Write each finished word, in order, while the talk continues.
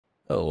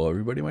Hello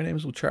everybody, my name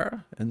is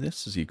Luchara, and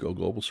this is Eco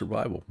Global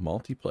Survival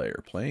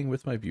Multiplayer, playing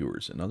with my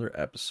viewers, another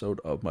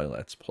episode of my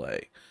Let's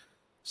Play.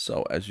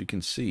 So, as you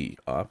can see,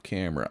 off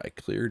camera, I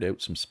cleared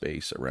out some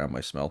space around my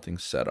smelting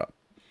setup,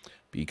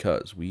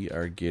 because we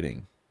are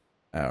getting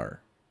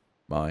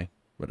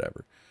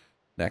whatever,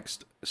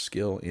 next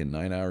skill in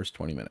 9 hours,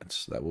 20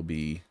 minutes. That will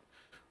be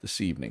this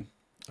evening.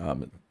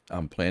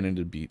 I'm planning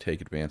to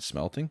take advanced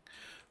smelting.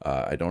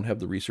 I don't have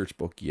the research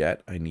book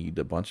yet. I need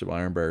a bunch of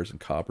iron bars and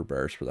copper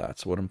bars for that.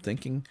 So what I'm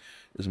thinking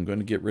is I'm going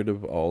to get rid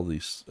of all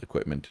this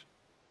equipment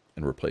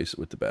and replace it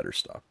with the better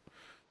stuff.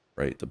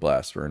 Right? The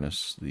blast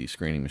furnace, the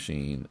screening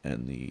machine,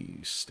 and the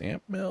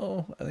stamp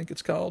mill, I think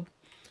it's called.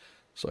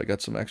 So I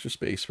got some extra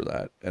space for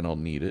that, and I'll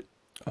need it.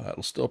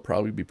 It'll still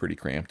probably be pretty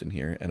cramped in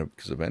here, and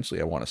because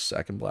eventually I want a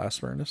second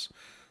blast furnace.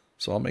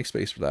 So I'll make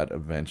space for that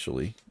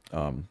eventually.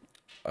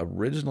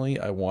 Originally,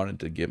 I wanted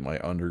to get my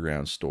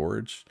underground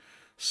storage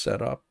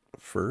set up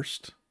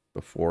first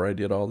before I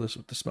did all this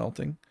with the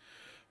smelting,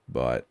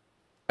 but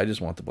I just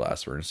want the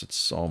blast furnace. It's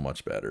so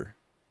much better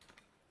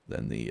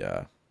than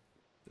the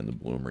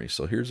bloomery.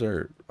 So here's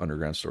our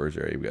underground storage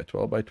area. We got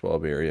 12 by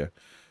 12 area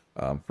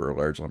for a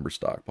large lumber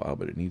stockpile,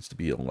 but it needs to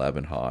be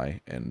 11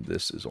 high, and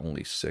this is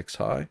only 6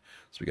 high.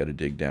 So we got to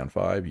dig down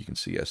 5. You can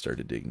see I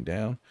started digging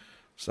down.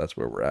 So that's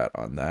where we're at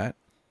on that.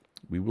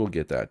 We will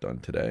get that done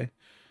today.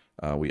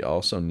 We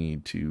also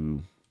need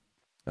to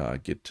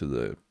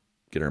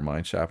get our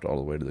mine shaft all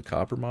the way to the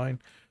copper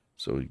mine.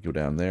 So you go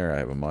down there. I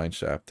have a mine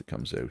shaft that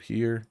comes out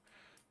here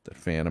that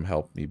Phantom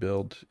helped me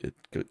build. It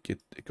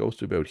goes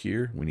to about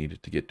here. We need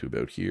it to get to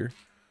about here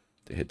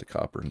to hit the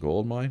copper and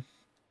gold mine.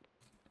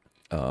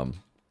 So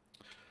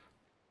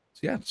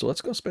yeah, so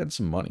let's go spend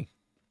some money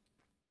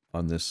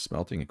on this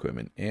smelting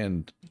equipment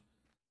and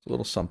a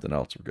little something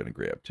else we're going to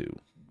grab too.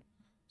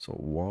 So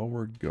while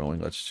we're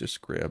going, let's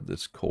just grab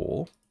this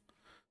coal.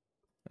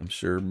 I'm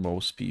sure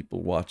most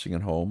people watching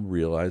at home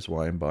realize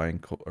why I'm buying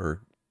coal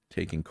or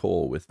taking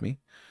coal with me.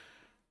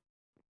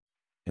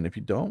 And if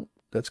you don't,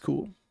 that's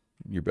cool.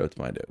 You're about to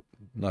find out.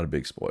 Not a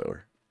big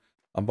spoiler.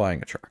 I'm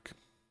buying a truck.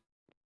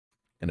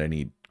 And I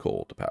need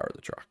coal to power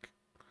the truck.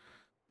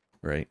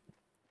 Right?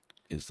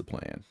 Is the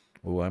plan.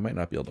 Oh, I might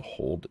not be able to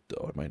hold it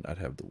though. I might not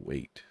have the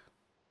weight.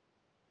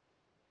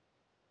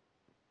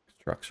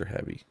 Trucks are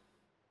heavy.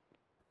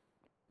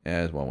 And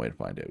there's one way to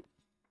find out.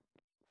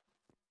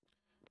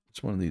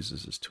 Which one of these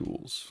is his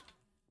tools?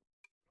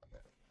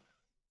 There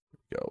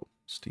we go.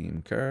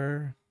 Steam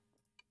car.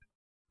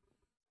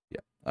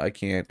 Yeah, I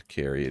can't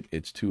carry it.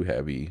 It's too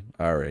heavy.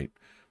 All right.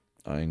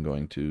 I'm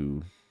going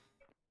to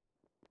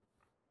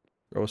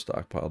throw a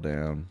stockpile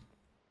down.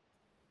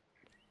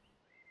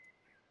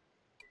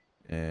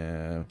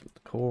 And put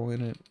the coal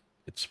in it.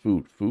 It's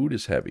food. Food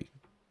is heavy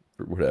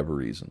for whatever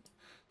reason.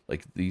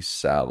 Like these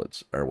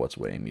salads are what's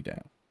weighing me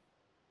down.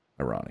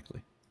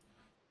 Ironically.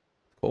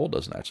 Coal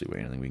doesn't actually weigh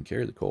anything. We can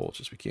carry the coal. It's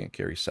just we can't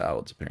carry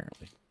salads,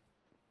 apparently.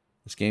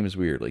 This game is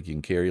weird. Like, you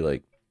can carry,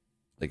 like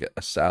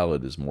a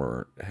salad is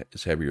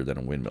heavier than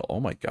a windmill. Oh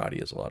my god, he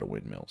has a lot of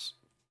windmills.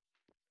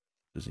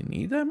 Does he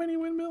need that many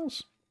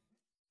windmills?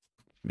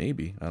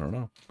 Maybe. I don't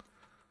know.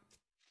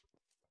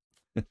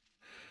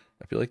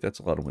 I feel like that's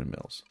a lot of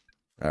windmills.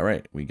 All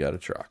right, we got a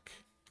truck.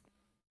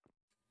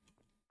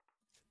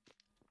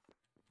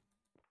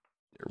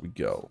 There we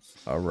go.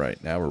 All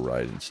right, now we're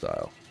riding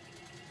style.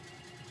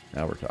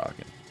 Now we're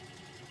talking.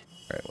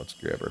 All right, let's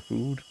grab our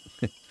food.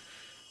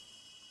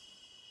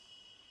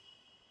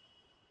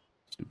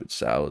 Stupid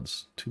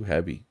salads. Too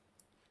heavy.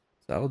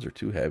 Salads are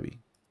too heavy.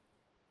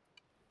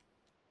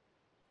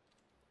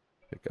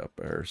 Pick up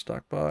our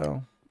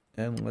stockpile.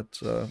 And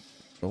let's,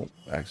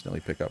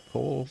 accidentally pick up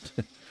coal.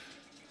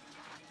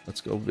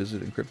 Let's go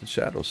visit Encrypted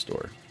Shadow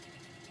store.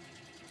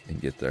 And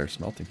get their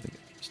smelting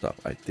stuff.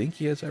 I think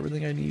he has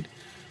everything I need.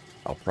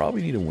 I'll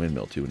probably need a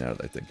windmill too now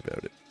that I think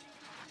about it.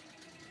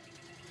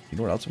 You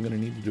know what else I'm going to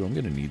need to do? I'm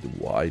going to need to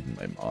widen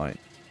my mine.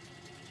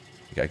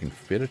 Like I can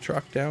fit a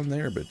truck down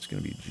there, but it's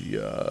going to be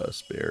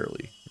just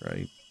barely,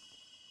 right?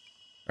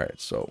 All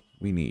right, so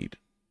we need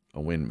a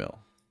windmill.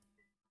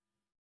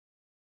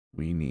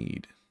 We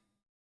need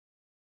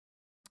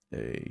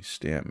a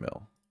stamp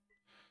mill,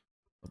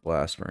 a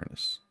blast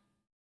furnace,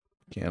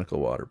 mechanical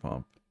water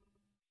pump,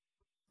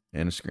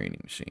 and a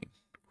screening machine.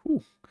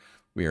 Whew.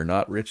 We are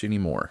not rich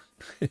anymore.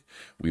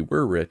 We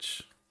were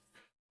rich.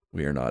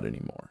 We are not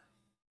anymore.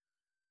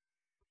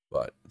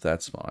 But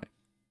that's fine.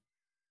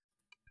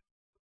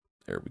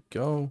 There we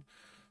go.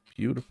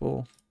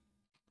 Beautiful.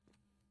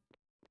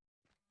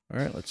 All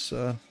right, let's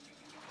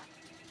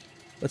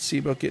see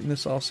about getting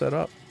this all set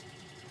up.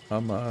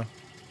 I'm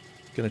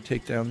gonna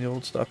take down the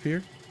old stuff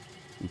here.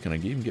 Ooh, can I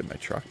even get my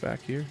truck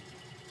back here?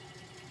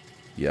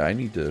 Yeah, I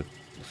need to.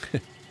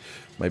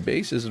 My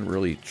base isn't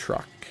really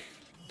truck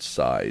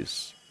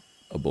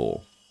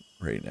size-able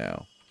right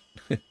now.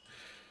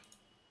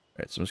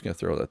 Alright, so I'm just going to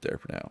throw that there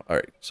for now.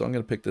 Alright, so I'm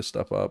going to pick this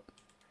stuff up,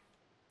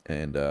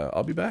 and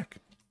I'll be back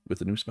with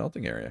the new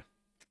smelting area.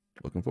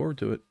 Looking forward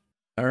to it.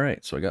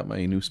 Alright, so I got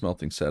my new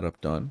smelting setup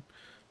done.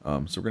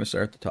 So we're going to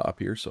start at the top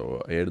here.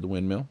 So I added the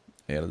windmill,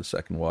 I added the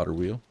second water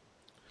wheel,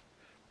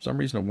 For some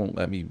reason, it won't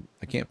let me.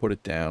 I can't put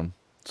it down,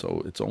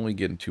 so it's only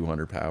getting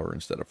 200 power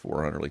instead of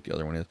 400 like the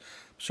other one is.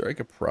 I'm sure I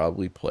could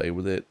probably play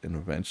with it and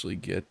eventually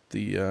get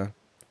the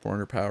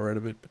 400 power out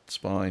of it, but it's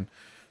fine.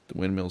 The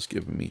windmill's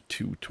giving me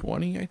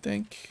 220, I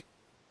think.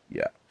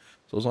 Yeah.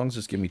 So as long as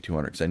it's giving me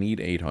 200, because I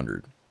need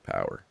 800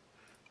 power.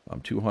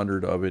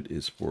 200 of it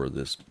is for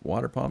this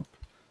water pump.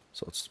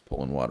 So it's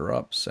pulling water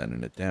up,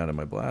 sending it down to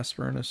my blast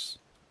furnace.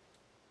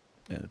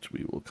 And which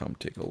we will come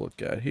take a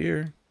look at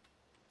here.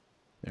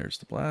 There's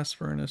the blast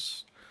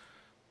furnace.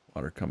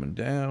 Water coming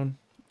down.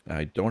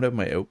 I don't have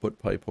my output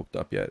pipe hooked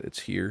up yet.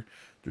 It's here.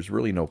 There's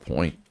really no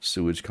point.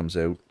 Sewage comes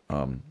out.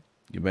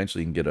 You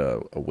eventually can get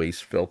a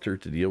waste filter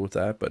to deal with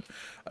that, but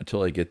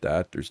until I get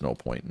that, there's no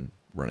point in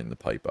running the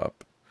pipe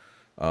up.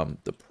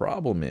 The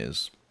problem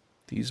is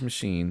these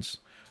machines,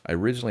 I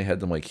originally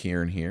had them like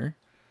here and here,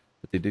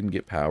 but they didn't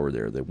get power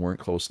there. They weren't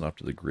close enough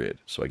to the grid.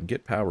 So I can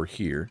get power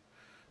here,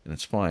 and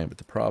it's fine, but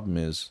the problem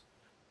is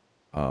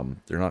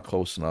they're not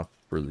close enough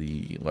for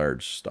the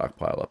large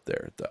stockpile up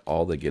there.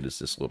 All they get is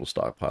this little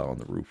stockpile on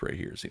the roof right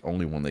here. It's the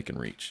only one they can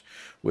reach,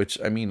 which,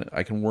 I mean,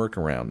 I can work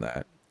around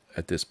that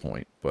at this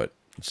point, but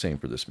same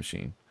for this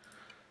machine.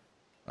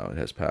 It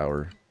has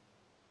power,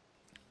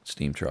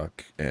 steam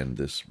truck, and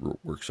this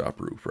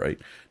workshop roof, right?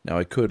 Now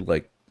I could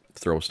like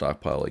throw a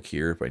stockpile like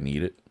here if I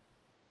need it.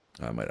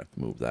 I might have to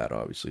move that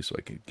obviously so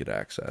I can get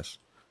access.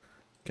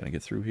 Can I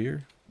get through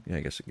here? Yeah,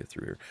 I guess I can get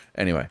through here.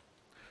 Anyway,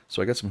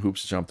 so I got some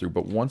hoops to jump through,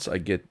 but once I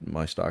get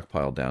my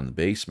stockpile down the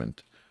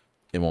basement,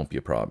 it won't be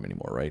a problem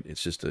anymore, right?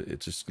 It's just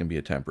gonna be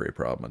a temporary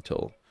problem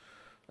until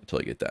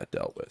I get that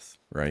dealt with,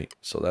 right?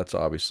 So that's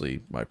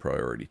obviously my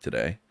priority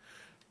today,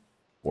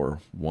 or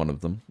one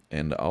of them.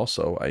 And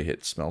also I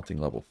hit smelting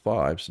level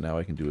 5, so now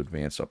I can do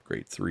advanced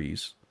upgrade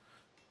 3s.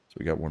 So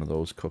we got one of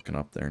those cooking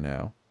up there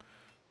now.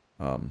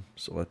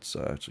 So let's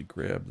actually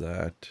grab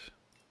that.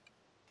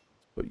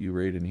 Put you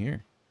right in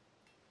here.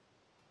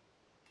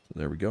 So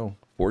there we go.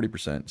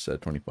 40% instead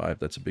of 25.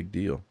 That's a big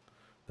deal.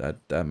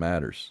 That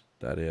matters.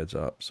 That adds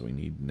up. So we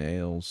need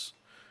nails.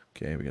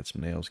 Okay, we got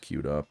some nails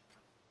queued up.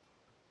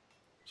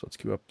 So let's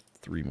queue up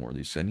 3 more of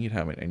these. I need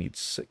how many? I need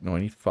 6. No,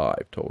 I need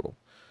 5 total.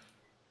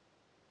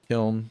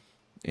 Kiln,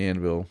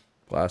 anvil,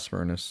 blast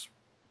furnace,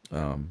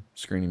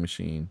 screening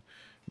machine,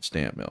 and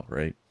stamp mill,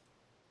 right?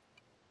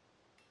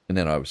 And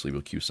then obviously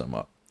we'll queue some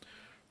up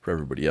for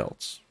everybody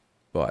else.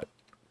 But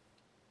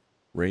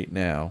right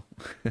now,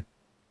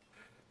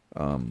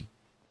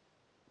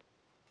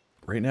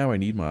 right now I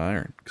need my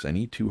iron because I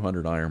need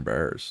 200 iron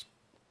bars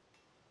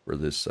for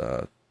this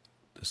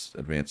this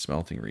advanced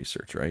smelting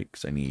research, right?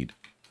 Because I need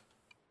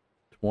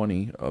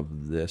 20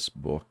 of this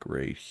book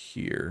right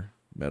here,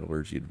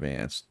 metallurgy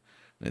advanced,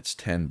 and it's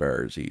 10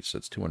 bars each, so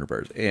it's 200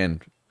 bars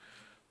and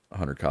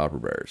 100 copper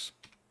bars.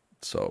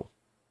 So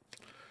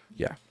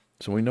yeah,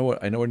 so I know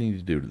what I need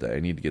to do today.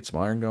 I need to get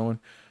some iron going,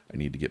 I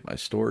need to get my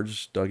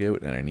storage dug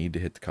out, and I need to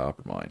hit the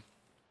copper mine.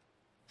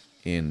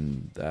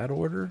 In that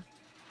order,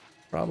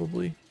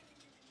 probably.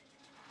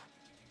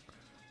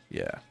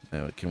 Yeah.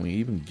 Now, can we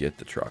even get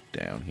the truck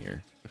down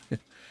here? I'm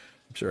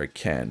sure I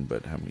can,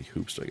 but how many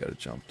hoops do I got to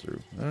jump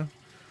through?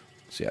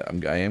 So yeah,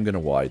 I am going to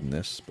widen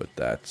this, but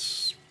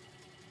that's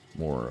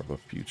more of a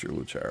future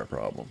Luchara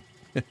problem.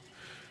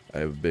 I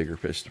have bigger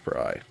fish to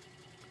fry.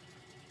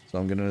 So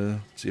I'm going to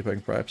see if I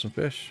can fry up some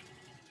fish.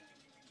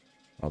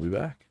 I'll be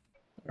back.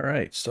 All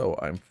right, so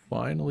I'm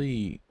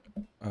finally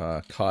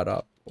caught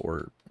up,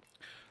 or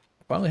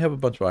finally have a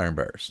bunch of iron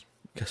bars.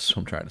 I guess that's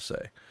what I'm trying to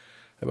say.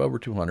 I have over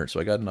 200, so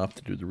I got enough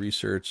to do the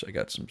research. I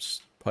got some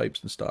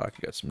pipes in stock.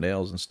 I got some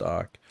nails in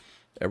stock.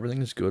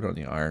 Everything is good on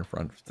the iron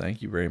front.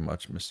 Thank you very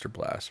much, Mr.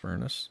 Blast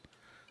Furnace.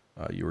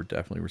 You were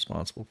definitely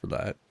responsible for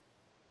that.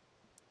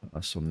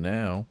 So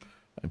now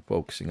I'm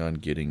focusing on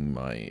getting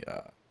my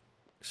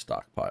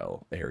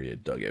stockpile area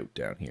dug out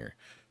down here.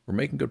 We're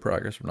making good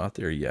progress. We're not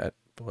there yet,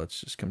 but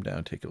let's just come down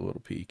and take a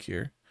little peek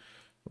here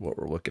at what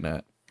we're looking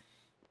at.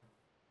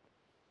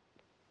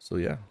 So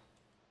yeah,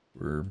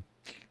 we're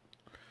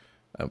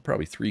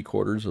probably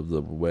 3/4 of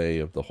the way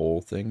of the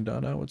whole thing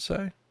done, I would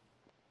say,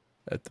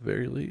 at the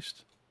very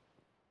least.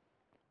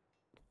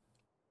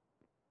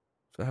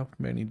 So how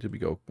many did we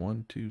go?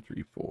 1, 2,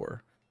 3,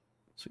 4.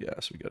 So yeah,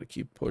 so we got to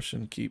keep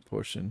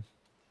pushing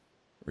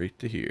right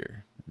to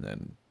here, and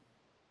then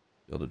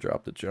be able to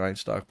drop the giant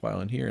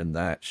stockpile in here, and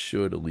that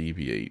should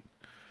alleviate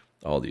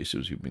all the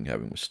issues we've been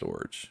having with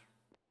storage.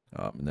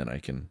 And then I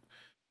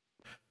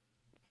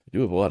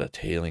do have a lot of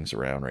tailings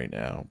around right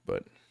now,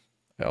 but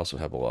I also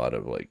have a lot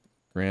of like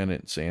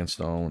granite,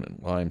 sandstone, and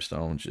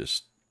limestone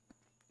just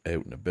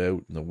out and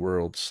about in the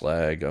world.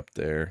 Slag up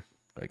there.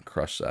 I can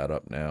crush that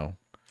up now.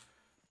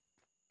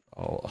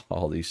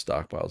 All these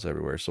stockpiles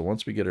everywhere. So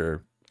once we get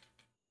our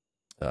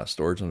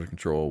storage under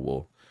control,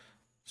 we'll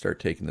start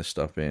taking this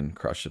stuff in,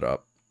 crush it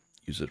up,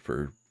 use it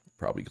for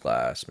probably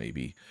glass,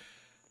 maybe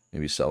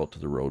sell it to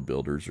the road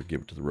builders or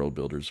give it to the road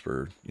builders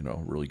for, you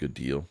know, a really good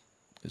deal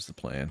is the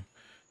plan.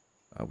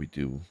 We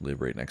do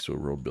live right next to a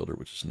road builder,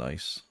 which is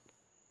nice.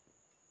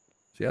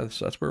 So yeah,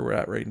 so that's where we're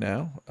at right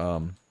now.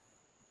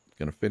 Got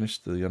Going to finish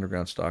the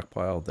underground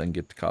stockpile, then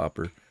get the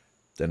copper,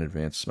 then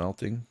advance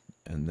smelting,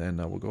 and then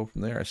we'll go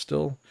from there. I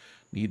still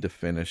need to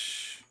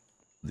finish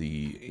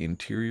the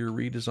interior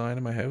redesign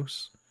of my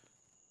house.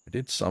 I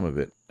did some of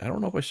it. I don't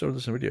know if I showed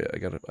this in a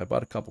video. I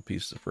bought a couple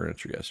pieces of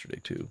furniture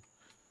yesterday too.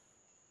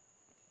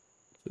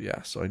 So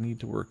yeah, so I need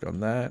to work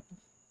on that.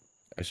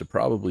 I should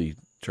probably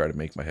try to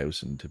make my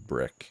house into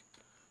brick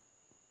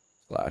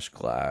 /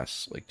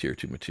 glass, like tier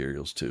 2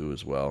 materials too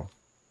as well.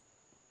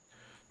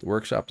 The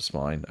workshop is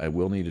fine. I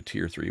will need a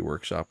tier 3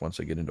 workshop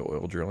once I get into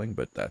oil drilling,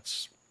 but that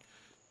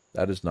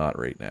is not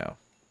right now.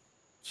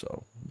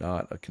 So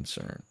not a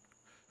concern.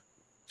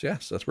 So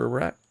yes, that's where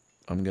we're at.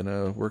 I'm going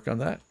to work on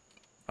that.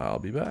 I'll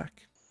be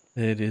back.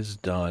 It is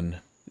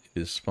done.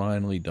 It is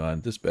finally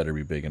done. This better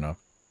be big enough.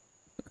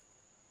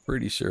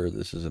 Pretty sure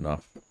this is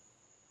enough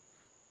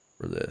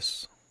for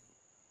this.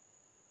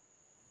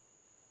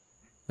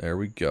 There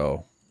we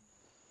go.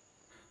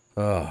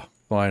 Ah,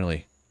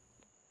 finally.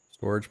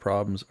 Storage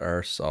problems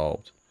are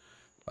solved.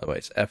 By the way,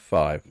 it's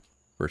F5,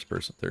 first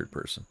person, third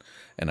person.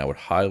 And I would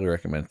highly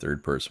recommend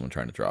third person when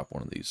trying to drop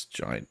one of these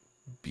giant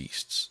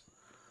beasts.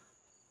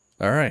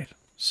 All right,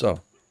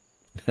 so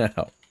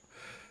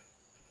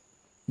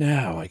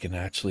now I can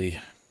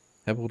actually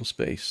have a little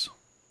space.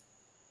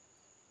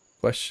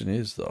 Question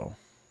is, though,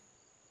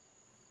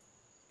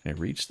 can I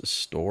reach the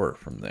store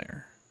from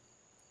there?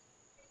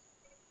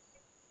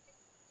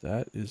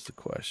 That is the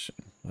question.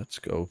 Let's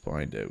go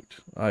find out.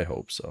 I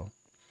hope so.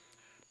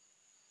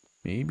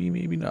 Maybe,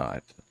 maybe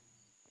not.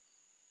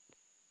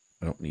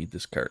 I don't need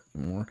this cart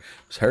anymore.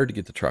 It's hard to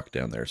get the truck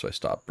down there, so I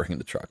stopped bringing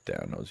the truck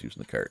down. I was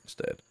using the cart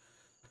instead.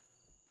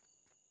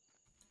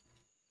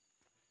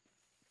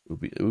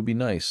 It would be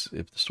nice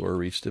if the store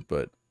reached it,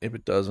 but if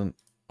it doesn't,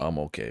 I'm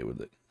okay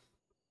with it.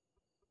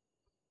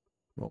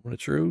 Moment of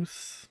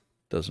truth.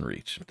 Doesn't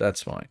reach.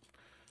 That's fine.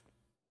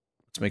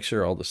 Let's make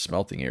sure all the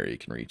smelting area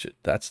can reach it.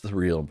 That's the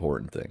real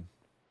important thing.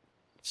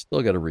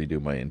 Still got to redo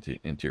my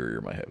interior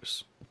of my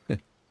house.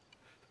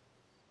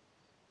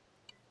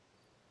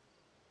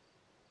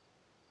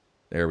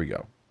 There we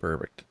go.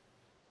 Perfect.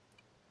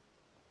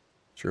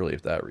 Surely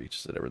if that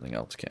reaches it, everything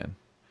else can.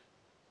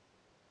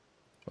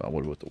 Well,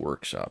 what about the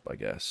workshop, I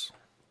guess?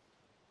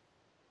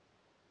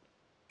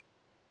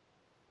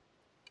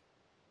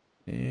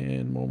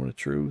 And moment of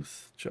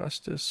truth.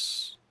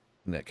 Justice.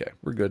 Okay,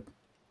 we're good.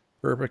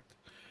 Perfect.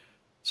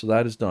 So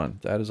that is done.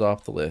 That is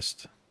off the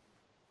list.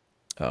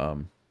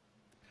 So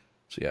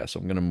yeah, so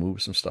I'm going to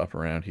move some stuff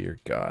around here.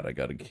 God, I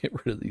got to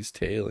get rid of these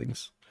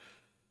tailings.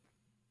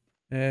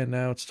 And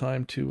now it's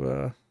time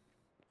to,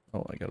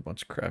 oh, I got a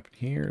bunch of crap in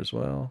here as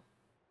well.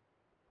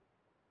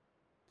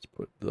 Let's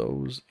put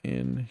those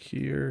in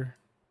here.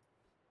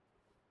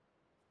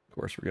 Of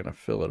course, we're going to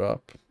fill it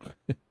up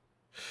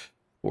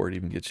before it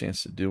even gets a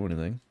chance to do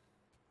anything.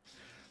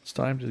 It's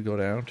time to go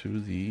down to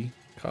the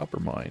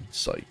copper mine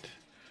site.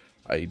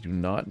 I do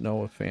not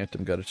know if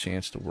Phantom got a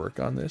chance to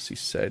work on this. He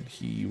said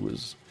it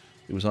was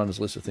on his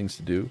list of things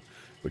to do,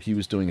 but he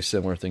was doing a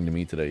similar thing to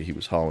me today. He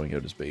was hollowing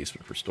out his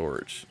basement for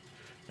storage,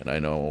 and I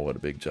know what a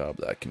big job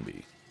that can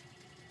be.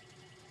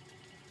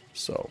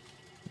 So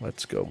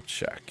let's go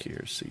check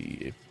here, see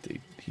if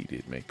he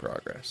did make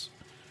progress.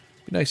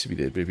 Be nice if he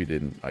did, but if he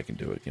didn't, I can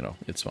do it. You know,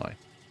 it's fine.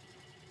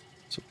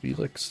 So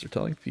Felix, they're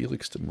telling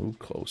Felix to move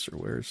closer.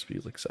 Where's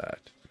Felix at?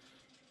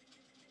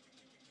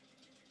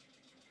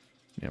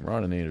 Yeah,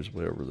 Rodinator's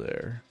way over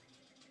there.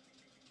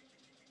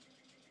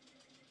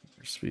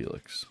 Where's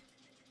Felix?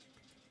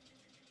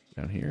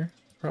 Down here,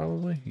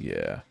 probably?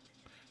 Yeah.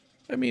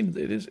 I mean,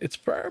 it's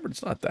far, but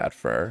it's not that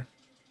far.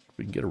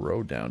 We can get a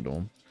road down to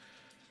him.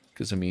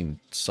 Because, I mean,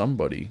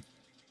 somebody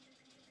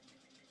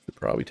could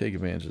probably take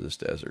advantage of this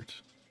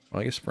desert.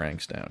 Well, I guess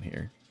Frank's down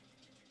here.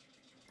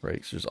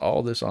 Right, so there's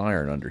all this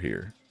iron under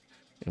here.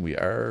 And we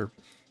are...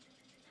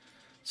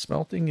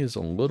 Smelting is a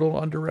little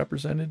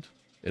underrepresented.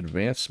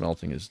 Advanced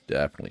smelting is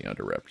definitely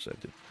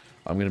underrepresented.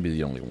 I'm going to be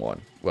the only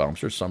one. Well, I'm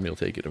sure somebody will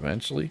take it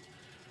eventually.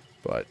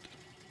 But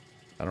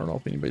I don't know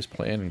if anybody's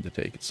planning to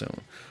take it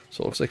soon.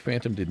 So it looks like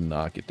Phantom did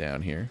not get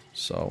down here.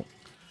 So,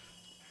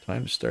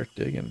 time to start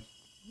digging.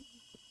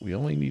 We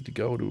only need to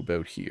go to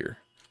about here.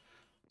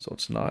 So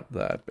it's not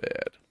that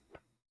bad.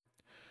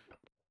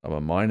 I'm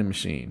a mining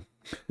machine.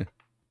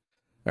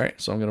 Alright,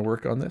 so I'm going to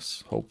work on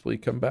this. Hopefully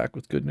come back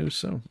with good news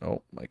soon.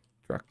 Oh, my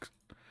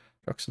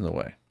truck's in the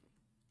way.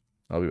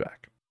 I'll be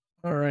back.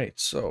 Alright,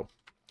 so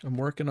I'm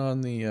working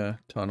on the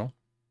tunnel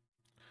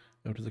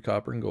out to the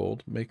copper and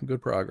gold, making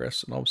good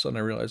progress, and all of a sudden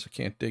I realize I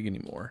can't dig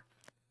anymore.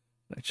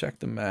 And I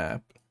checked the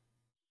map,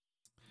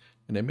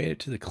 and I made it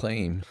to the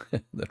claim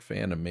that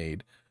Phantom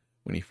made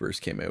when he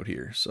first came out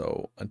here.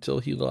 So until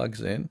he logs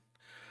in,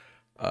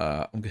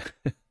 I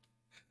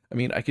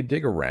mean, I could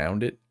dig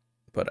around it,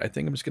 but I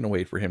think I'm just going to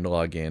wait for him to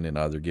log in and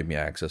either give me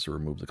access or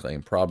remove the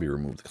claim. Probably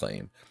remove the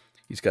claim.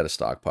 He's got a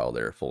stockpile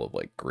there full of,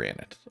 like,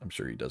 granite. I'm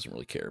sure he doesn't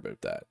really care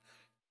about that.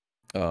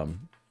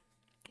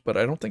 But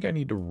I don't think I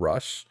need to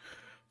rush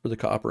for the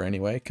copper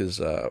anyway, because,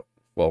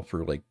 well,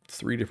 for, like,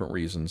 3 different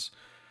reasons.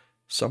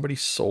 Somebody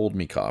sold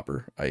me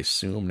copper. I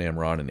assume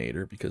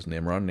Namroninator, because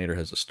Namroninator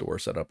has a store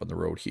set up on the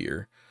road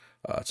here.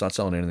 It's not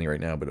selling anything right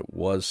now, but it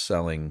was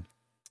selling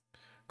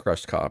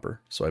crushed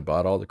copper. So I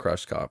bought all the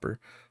crushed copper.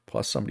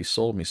 Plus somebody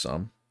sold me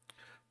some.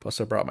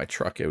 Plus I brought my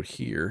truck out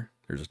here.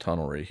 There's a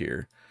tunnel right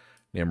here.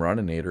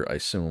 Namroninator, I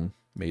assume,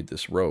 made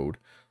this road.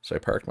 So I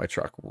parked my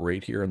truck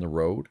right here on the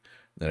road.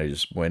 Then I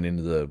just went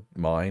into the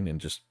mine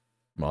and just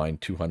mined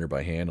 200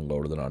 by hand and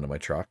loaded it onto my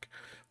truck.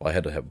 Well, I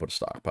had to have put a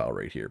stockpile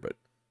right here, but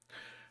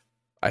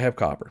I have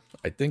copper.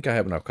 I think I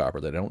have enough copper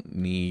that I don't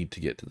need to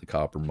get to the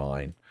copper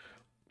mine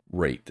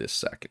right this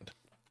second.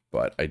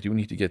 But I do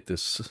need to get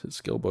this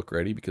skill book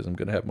ready because I'm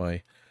going to have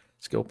my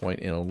skill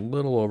point in a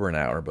little over an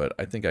hour, but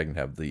I think I can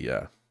have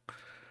the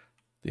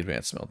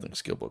advanced smelting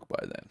skill book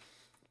by then.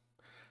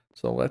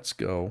 So let's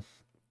go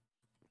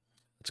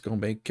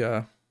make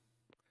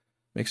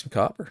some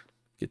copper.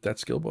 Get that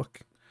skill book.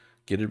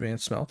 Get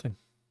advanced smelting.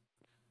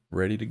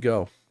 Ready to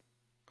go.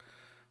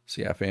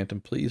 So yeah,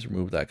 Phantom, please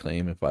remove that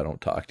claim if I don't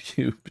talk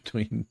to you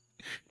between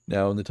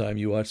now and the time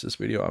you watch this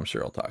video. I'm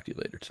sure I'll talk to you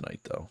later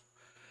tonight, though.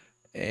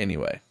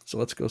 Anyway, so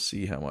let's go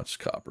see how much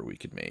copper we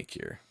could make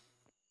here.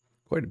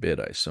 Quite a bit,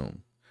 I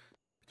assume.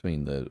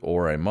 Between the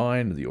ore I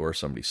mined, the ore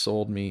somebody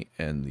sold me,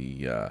 and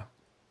the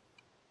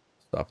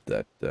stuff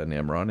that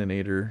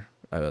Namroninator,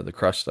 the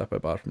crushed stuff I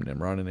bought from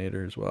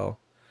Namroninator as well.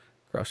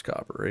 Crushed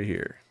copper right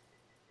here.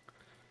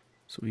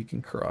 So we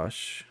can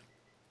crush.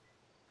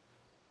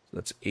 So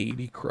that's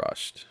 80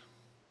 crushed.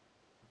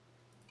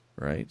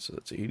 Right? So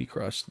that's 80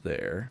 crushed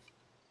there.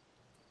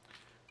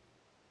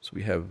 So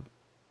we have...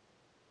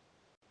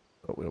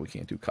 Oh, well, we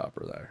can't do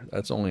copper there.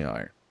 That's only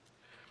iron.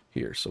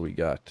 Here, so we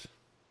got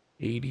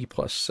 80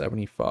 plus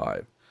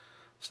 75.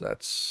 So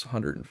that's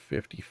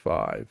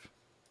 155.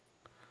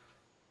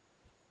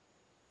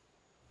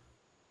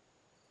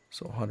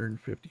 So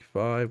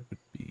 155 would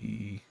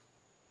be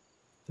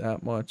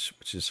that much,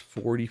 which is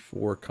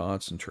 44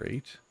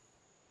 concentrate.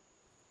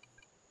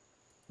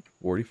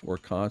 44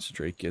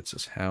 concentrate gets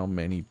us how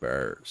many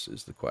bars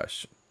is the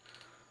question.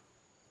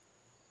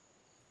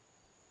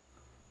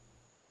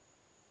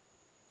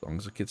 As long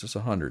as it gets us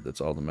 100,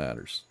 that's all that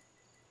matters.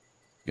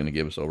 It's going to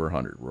give us over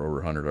 100. We're over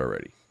 100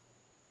 already.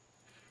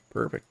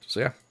 Perfect.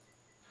 So yeah.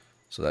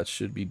 So that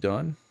should be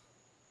done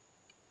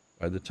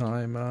by the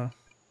time my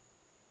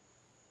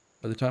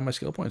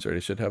skill point's ready. I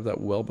should have that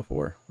well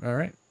before. All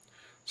right.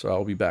 So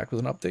I'll be back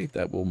with an update.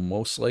 That will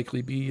most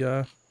likely be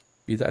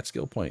that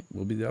skill point.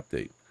 Will be the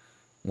update.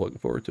 I'm looking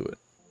forward to it.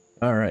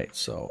 All right.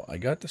 So I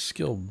got the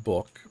skill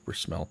book for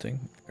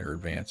smelting, or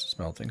advanced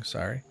smelting.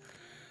 Sorry.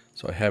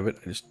 So I have it.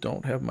 I just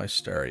don't have my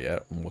star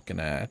yet. I'm looking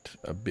at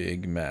a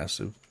big,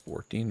 massive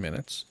 14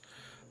 minutes.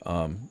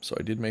 So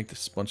I did make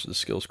this bunch of the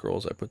skill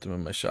scrolls. I put them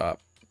in my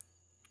shop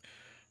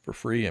for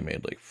free. I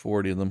made like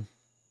 40 of them.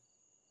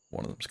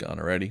 One of them's gone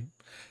already.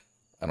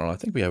 I don't know. I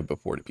think we have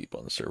about 40 people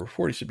on the server.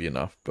 40 should be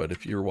enough. But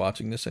if you're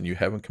watching this and you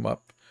haven't come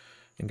up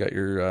and got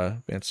your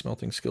advanced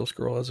smelting skill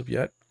scroll as of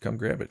yet, come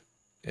grab it.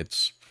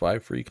 It's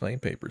 5 free claim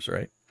papers,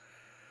 right?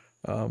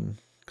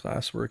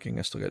 Class working.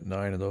 I still got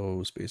 9 of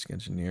those. Basic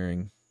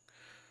engineering.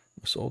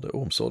 I'm sold out.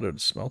 Oh, I'm sold out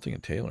of smelting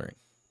and tailoring.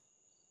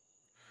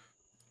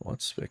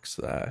 Let's fix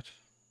that.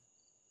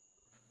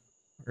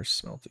 Where's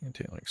smelting and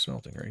tailoring?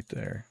 Smelting right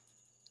there.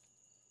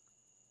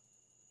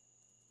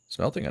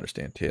 Smelting, I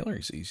understand.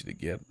 Tailoring is easy to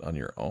get on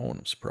your own.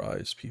 I'm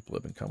surprised people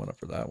have been coming up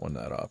for that one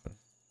that often.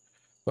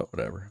 But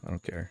whatever. I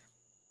don't care.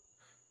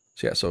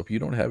 So yeah, so if you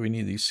don't have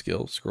any of these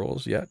skill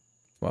scrolls yet,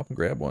 come up and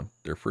grab one.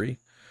 They're free.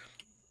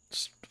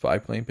 It's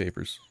 5 claim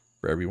papers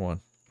for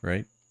everyone,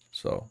 right?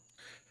 So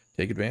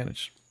take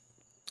advantage.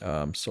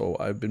 So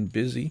I've been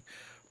busy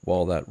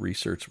while that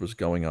research was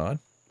going on.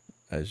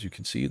 As you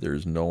can see,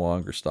 there's no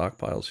longer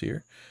stockpiles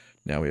here.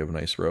 Now we have a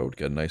nice road.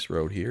 Got a nice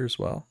road here as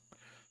well.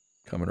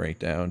 Coming right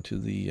down to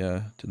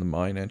the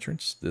mine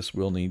entrance. This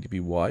will need to be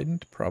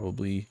widened.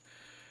 Probably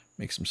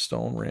make some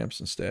stone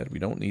ramps instead. We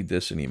don't need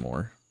this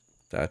anymore.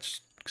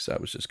 That's because that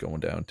was just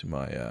going down to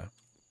my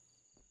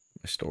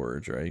my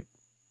storage, right?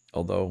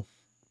 Although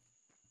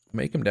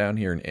make them down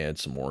here and add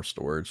some more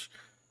storage.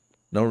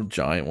 No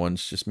giant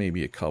ones, just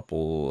maybe a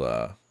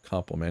couple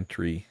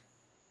complementary,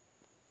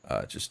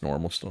 just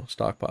normal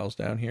stockpiles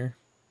down here,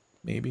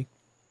 maybe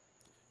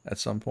at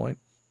some point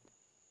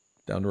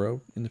down the road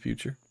in the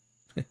future.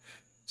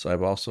 So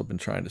I've also been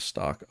trying to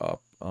stock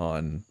up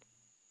on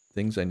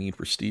things I need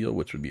for steel,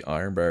 which would be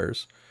iron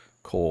bars,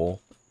 coal,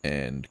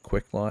 and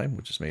quicklime,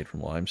 which is made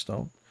from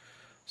limestone.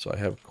 So I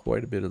have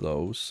quite a bit of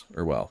those,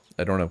 or well,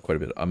 I don't have quite a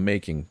bit. I'm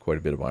making quite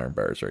a bit of iron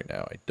bars right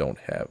now. I don't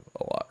have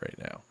a lot right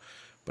now,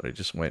 but I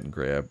just went and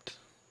grabbed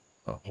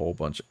a whole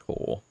bunch of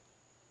coal.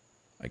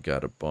 I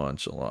got a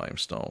bunch of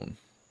limestone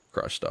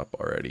crushed up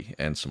already,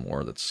 and some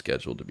more that's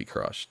scheduled to be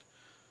crushed.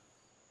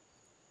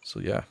 So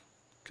yeah,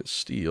 because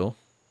steel,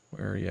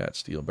 where are you at?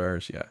 Steel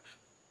bars, yeah.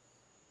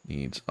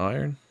 Needs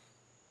iron,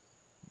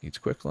 needs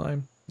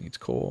quicklime, needs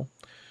coal,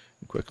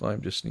 and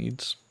quicklime just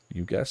needs,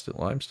 you guessed it,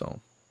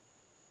 limestone.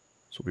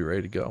 So we'll be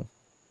ready to go.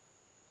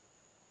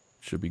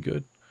 Should be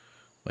good.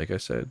 Like I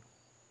said,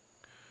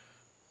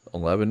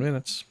 11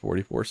 minutes,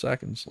 44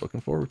 seconds.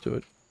 Looking forward to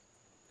it.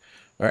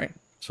 All right,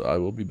 so I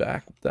will be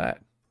back with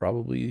that.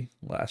 Probably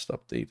last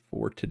update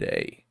for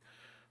today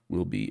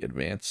will be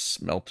advanced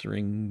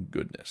smelting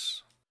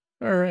goodness.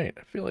 All right,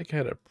 I feel like I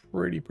had a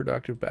pretty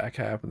productive back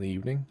half of the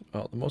evening.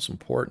 Well, the most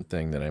important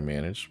thing that I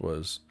managed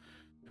was,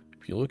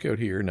 if you look out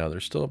here, now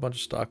there's still a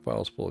bunch of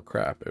stockpiles full of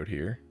crap out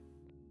here,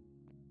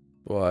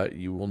 but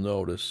you will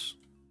notice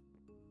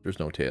there's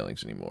no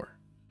tailings anymore.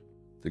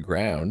 The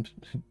ground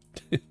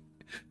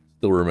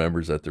still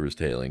remembers that there was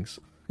tailings,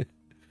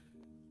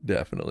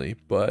 definitely,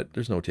 but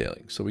there's no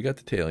tailings. So we got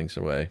the tailings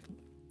away,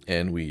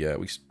 and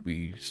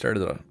we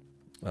started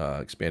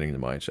expanding the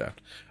mine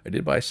shaft. I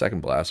did buy a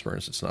second blast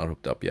furnace. It's not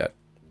hooked up yet.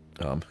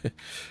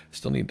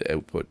 Still need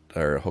to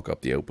hook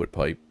up the output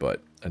pipe,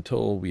 but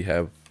until we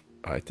have,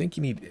 I think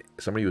you need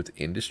somebody with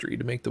industry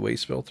to make the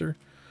waste filter.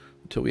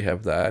 Until we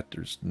have that,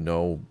 there's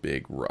no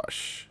big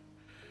rush,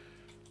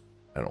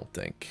 I don't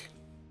think.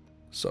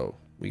 So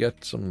we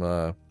got some,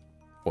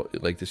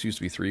 like this used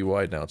to be 3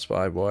 wide, now it's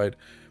 5 wide.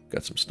 We've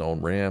got some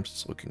stone ramps,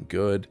 it's looking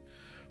good.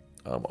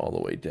 All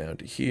the way down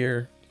to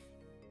here.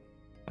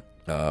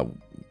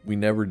 We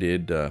never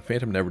did,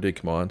 Phantom never did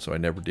come on, so I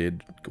never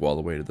did go all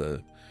the way to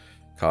the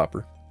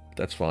copper.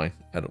 That's fine.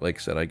 Like I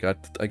said, I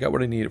got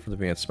what I needed for the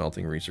advanced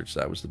smelting research.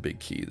 That was the big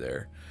key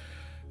there.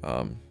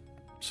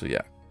 So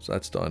yeah, so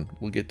that's done.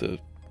 We'll get the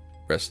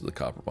rest of the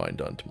copper mine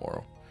done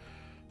tomorrow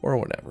or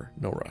whenever.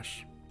 No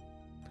rush.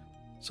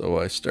 So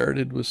I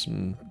started with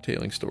some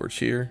tailing storage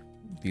here.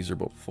 These are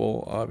both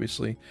full,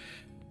 obviously.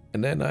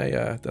 And then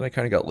I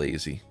kind of got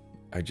lazy.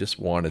 I just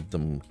wanted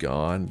them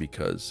gone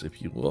because if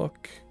you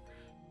look,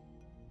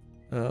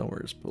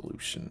 where's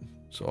pollution?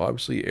 So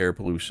obviously air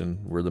pollution,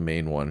 we're the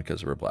main one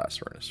because of our blast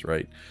furnace,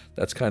 right?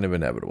 That's kind of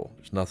inevitable.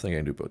 There's nothing I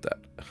can do about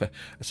that.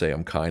 I say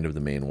I'm kind of the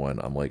main one.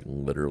 I'm like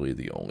literally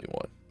the only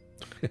one.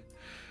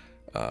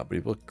 But if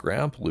you look,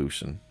 ground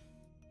pollution,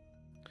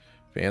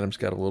 Phantom's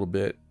got a little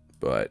bit,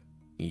 but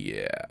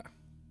yeah,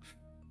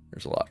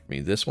 there's a lot for me.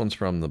 This one's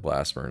from the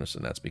blast furnace,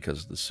 and that's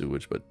because of the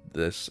sewage, but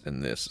this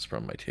and this is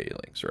from my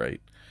tailings,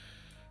 right?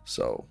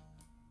 So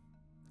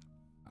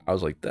I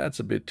was like,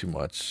 that's a bit too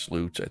much,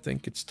 Slooch. I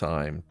think it's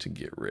time to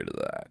get rid of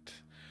that.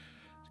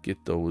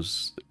 Get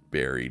those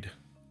buried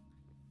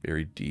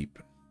deep.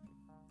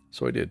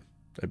 So I did.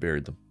 I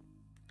buried them.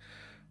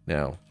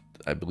 Now,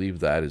 I believe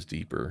that is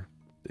deeper.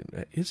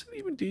 Is it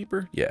even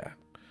deeper? Yeah.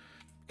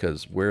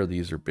 Because where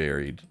these are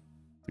buried,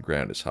 the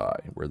ground is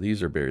high. Where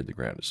these are buried, the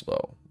ground is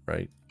low,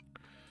 right?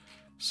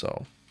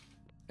 So,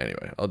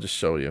 anyway, I'll just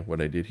show you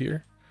what I did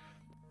here.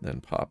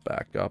 Then pop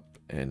back up,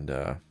 and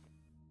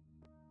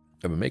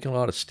I've been making a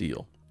lot of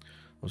steel.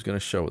 I was going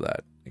to show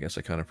that. I guess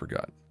I kind of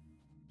forgot. I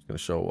was going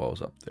to show while I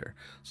was up there.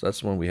 So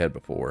that's the one we had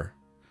before.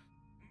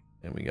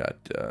 And we got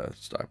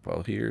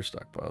stockpile here,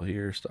 stockpile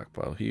here,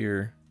 stockpile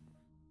here.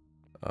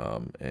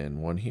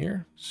 And one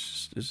here.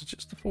 Is it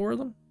just the 4 of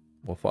them?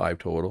 Well, 5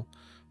 total.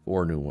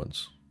 4 new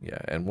ones. Yeah,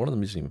 and one of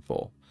them isn't even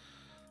full.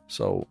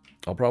 So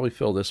I'll probably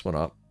fill this one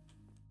up.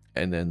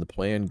 And then the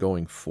plan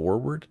going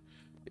forward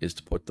is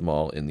to put them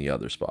all in the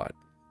other spot.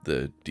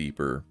 The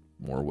deeper,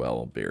 more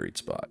well-buried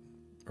spot.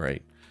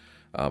 Right?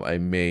 I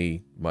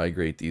may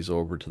migrate these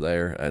over to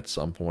there at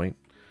some point,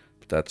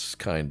 but that's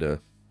kind of,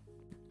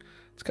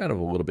 it's kind of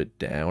a little bit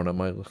down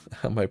on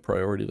my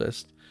priority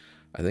list.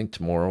 I think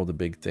tomorrow the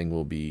big thing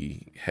will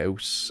be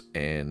house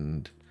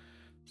and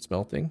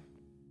smelting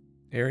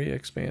area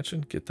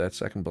expansion. Get that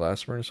second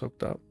blast furnace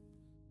hooked up.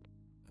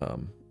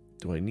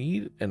 Do I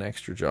need an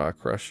extra jaw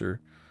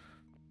crusher,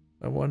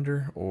 I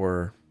wonder,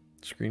 or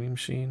screening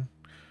machine?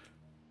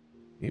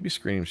 Maybe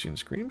screening machine.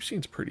 Screening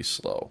machine's pretty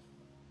slow.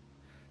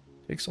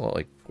 Takes a lot,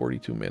 like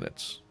 42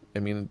 minutes. I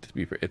mean, to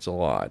be fair, it's a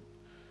lot.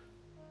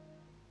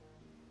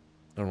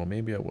 I don't know,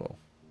 maybe I will.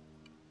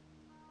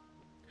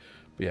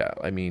 But yeah,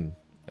 I mean,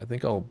 I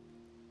think I'll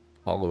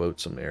hollow out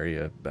some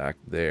area back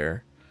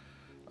there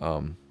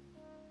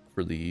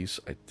for these.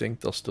 I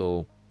think they'll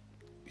still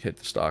hit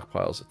the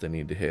stockpiles that they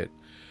need to hit.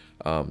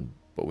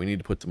 But we need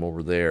to put them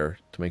over there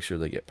to make sure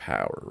they get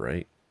power,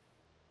 right?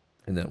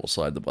 And then we'll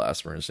slide the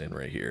blast furnace in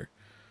right here.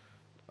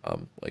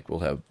 Like we'll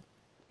have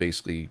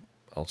basically,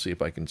 I'll see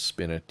if I can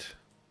spin it.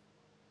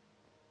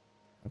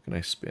 How can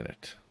I spin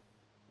it?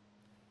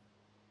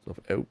 So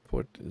if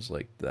output is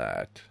like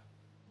that.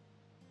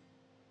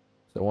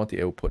 So I want the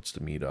outputs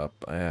to meet up.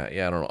 Yeah,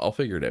 I don't know. I'll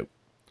figure it out.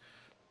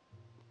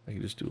 I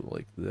can just do it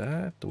like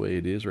that, the way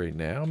it is right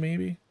now,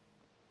 maybe.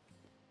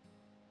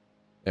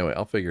 Anyway,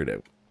 I'll figure it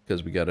out.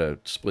 Because we got to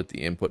split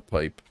the input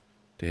pipe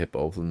to hit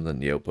both of them. Then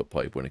the output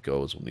pipe, when it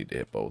goes, we'll need to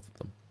hit both of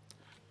them.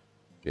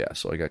 Yeah,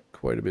 so I got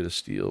quite a bit of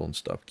steel and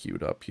stuff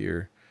queued up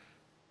here.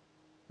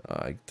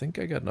 I think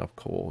I got enough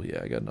coal. Yeah,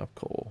 I got enough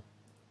coal.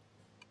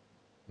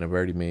 And I've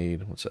already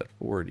made, what's that,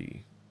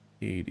 40,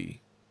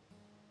 80,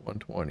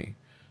 120,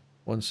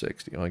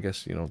 160. Oh, I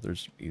guess, you know,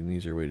 there's an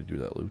easier way to do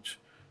that, Luch.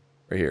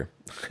 Right here.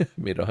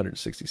 Made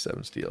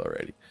 167 steel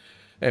already.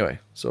 Anyway,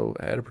 so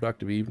I had a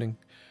productive evening.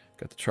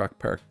 Got the truck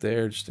parked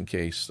there just in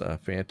case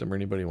Phantom or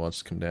anybody wants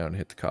to come down and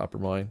hit the copper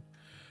mine.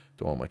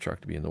 Don't want my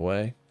truck to be in the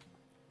way.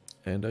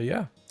 And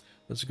yeah,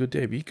 that's a good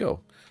day of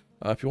eco.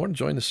 If you want to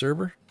join the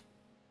server,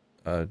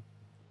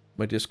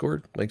 my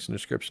Discord, links in the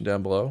description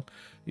down below.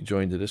 You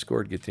join the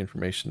Discord, get the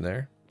information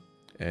there.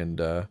 And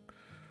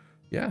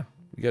yeah,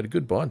 we got a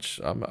good bunch.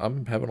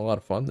 I'm having a lot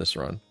of fun this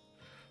run.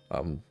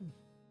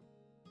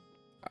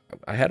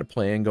 I had a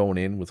plan going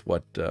in with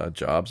what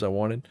jobs I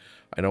wanted.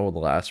 I know the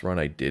last run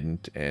I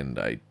didn't, and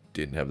I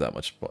didn't have that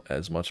much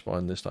as much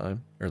fun this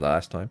time, or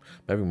last time.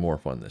 I'm having more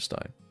fun this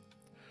time.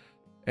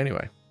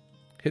 Anyway,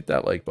 hit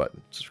that like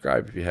button,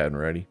 subscribe if you hadn't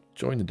already,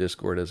 join the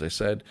Discord as I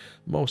said.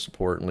 Most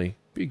importantly,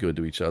 be good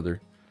to each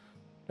other.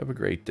 Have a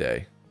great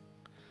day,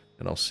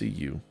 and I'll see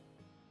you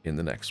in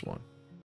the next one.